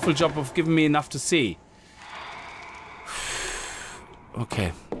really an awful job of giving me enough to see.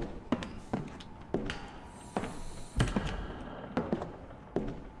 Okay.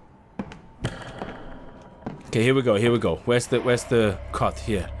 Okay, here we go, here we go. Where's the cot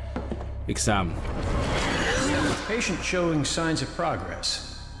here? Exam. Patient showing signs of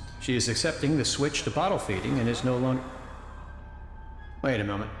progress. She is accepting the switch to bottle feeding and is no longer... Wait a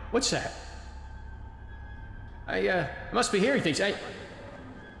moment. What's that? I must be hearing things. I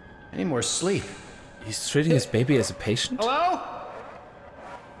need more sleep. He's treating his baby as a patient? Hello?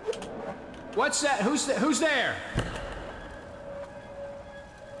 What's that? Who's there?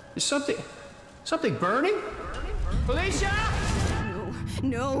 Is something burning? Felicia?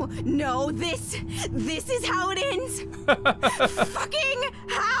 No, this is how it ends. Fucking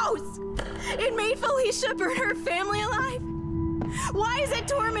house! It made Felicia burn her family alive. Why is it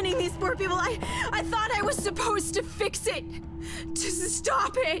tormenting these poor people? I thought I was supposed to fix it, to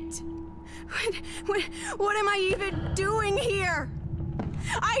stop it. What am I even doing here?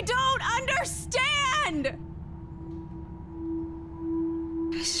 I don't understand.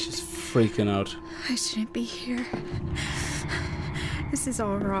 She's freaking out. I shouldn't be here. This is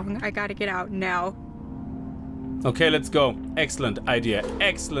all wrong. I gotta get out now. Okay, let's go. Excellent idea.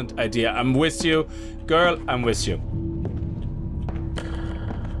 Excellent idea. I'm with you. Girl, I'm with you.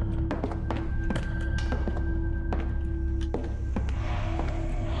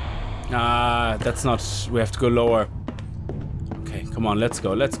 That's not... We have to go lower. Okay, come on. Let's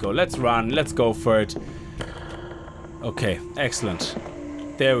go. Let's go. Let's run. Let's go for it. Okay, excellent.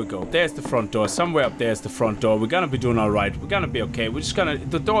 There we go. There's the front door. Somewhere up there's the front door. We're gonna be doing all right. We're gonna be okay. We're just gonna...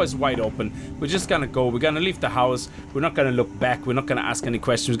 The door is wide open. We're just gonna go. We're gonna leave the house. We're not gonna look back. We're not gonna ask any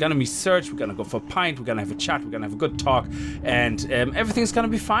questions. We're gonna be searched. We're gonna go for a pint. We're gonna have a chat. We're gonna have a good talk. And everything's gonna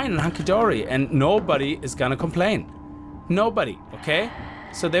be fine and hunky-dory. And nobody is gonna complain. Nobody, okay?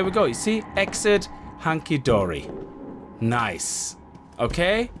 So there we go. You see? Exit hunky-dory. Nice.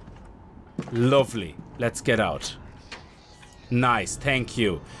 Okay? Lovely. Let's get out. Nice, thank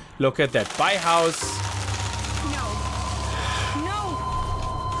you. Look at that. Buy house. No!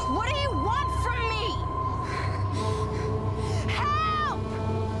 What do you want from me? Help!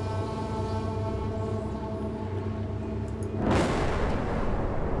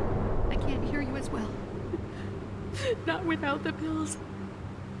 I can't hear you as well. Not without the pills.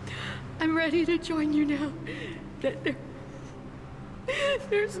 I'm ready to join you now.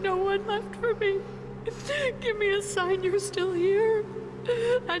 There's no one left for me. Give me a sign you're still here.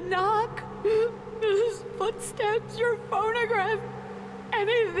 A knock. Footsteps, your phonograph.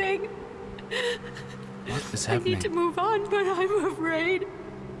 Anything. What is happening? I need to move on, but I'm afraid.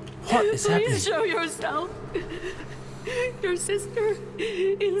 What is happening? Please show yourself. Your sister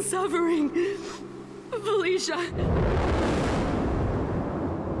in suffering. Felicia.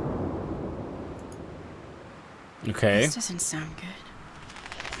 Okay. This doesn't sound good.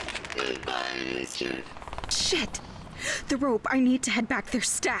 Goodbye, mister. Shit! The rope. I need to head back there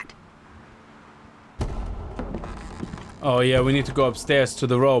stat. Oh yeah, we need to go upstairs to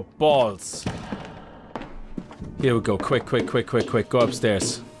the rope. Balls. Here we go. Quick. Go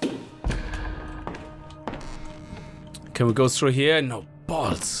upstairs. Can we go through here? No.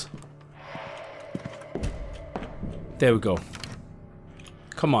 Balls. There we go.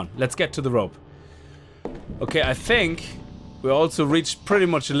 Come on. Let's get to the rope. Okay, I think we also reached pretty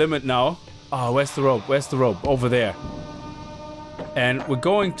much a limit now. Oh, where's the rope? Where's the rope? Over there. And we're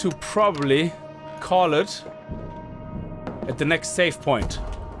going to probably call it at the next save point.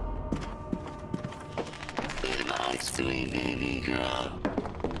 Goodbye, sweet baby girl.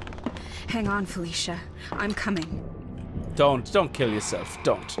 Hang on, Felicia. I'm coming. Don't kill yourself.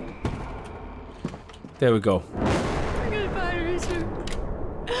 Don't. There we go. Goodbye, mister.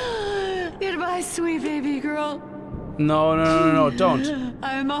 Goodbye, sweet baby girl. No, no, no, no, no, don't.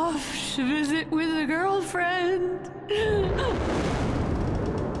 I'm off to visit with a girlfriend.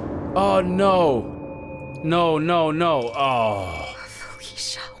 Oh, no. No, no, no. Oh.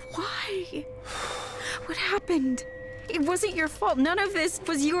 Felicia, why? What happened? It wasn't your fault. None of this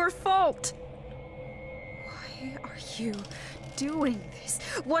was your fault. Why are you doing this?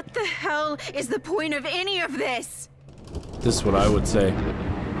 What the hell is the point of any of this? This is what I would say.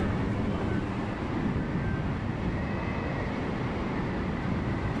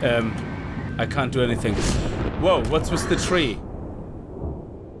 I can't do anything. Whoa, what's with the tree?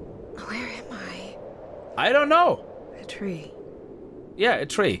 Where am I? I don't know. A tree. Yeah, a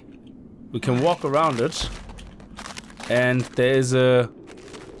tree. We can walk around it. And there's a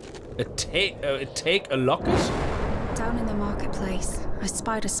take a locket? Down in the marketplace, I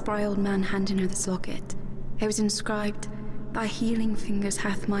spied a spry old man handing her this locket. It was inscribed, "Thy healing fingers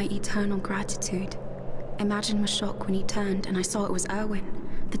hath my eternal gratitude." Imagine my shock when he turned and I saw it was Erwin,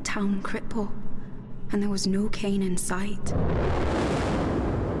 the town cripple. And there was no cane in sight.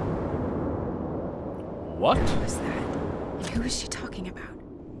 What? What was that? And who was she talking about?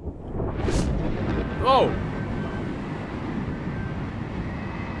 Oh!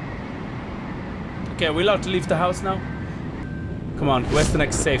 Okay, are we allowed to leave the house now? Come on, where's the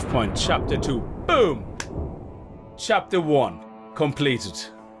next save point? Chapter 2. Boom! Chapter 1. Completed.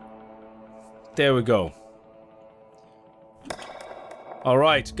 There we go.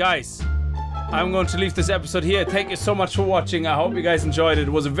 Alright, guys. I'm going to leave this episode here. Thank you so much for watching. I hope you guys enjoyed it.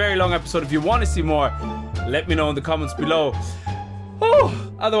 It was a very long episode. If you want to see more, let me know in the comments below. Oh,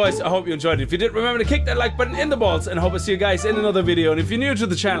 otherwise, I hope you enjoyed it. If you did, remember to kick that like button in the balls, and I hope I see you guys in another video. And if you're new to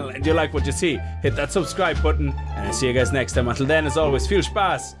the channel and you like what you see, hit that subscribe button, and I'll see you guys next time. Until then, as always, viel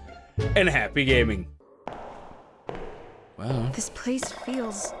Spaß and happy gaming. Wow. This place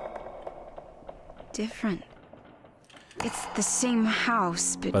feels different. It's the same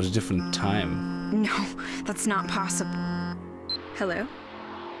house, But a different time. No, that's not possible. Hello?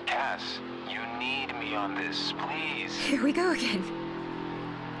 Cass, you need me on this, please. Here we go again.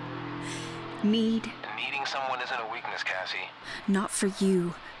 Need. Needing someone isn't a weakness, Cassie. Not for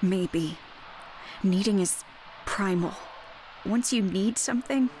you, maybe. Needing is primal. Once you need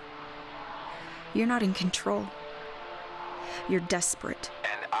something, you're not in control. You're desperate.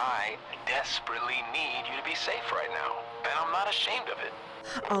 And I desperately need you to be safe right now. And I'm not ashamed of it.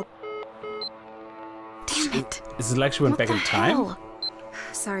 Oh. Damn it. Is it like she went back in time? Hell?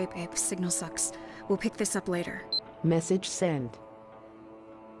 Sorry, babe. Signal sucks. We'll pick this up later. Message sent.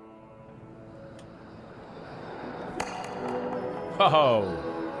 Oh.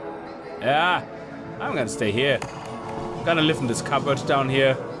 Yeah. I'm gonna stay here. I'm gonna live in this cupboard down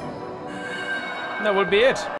here. That will be it.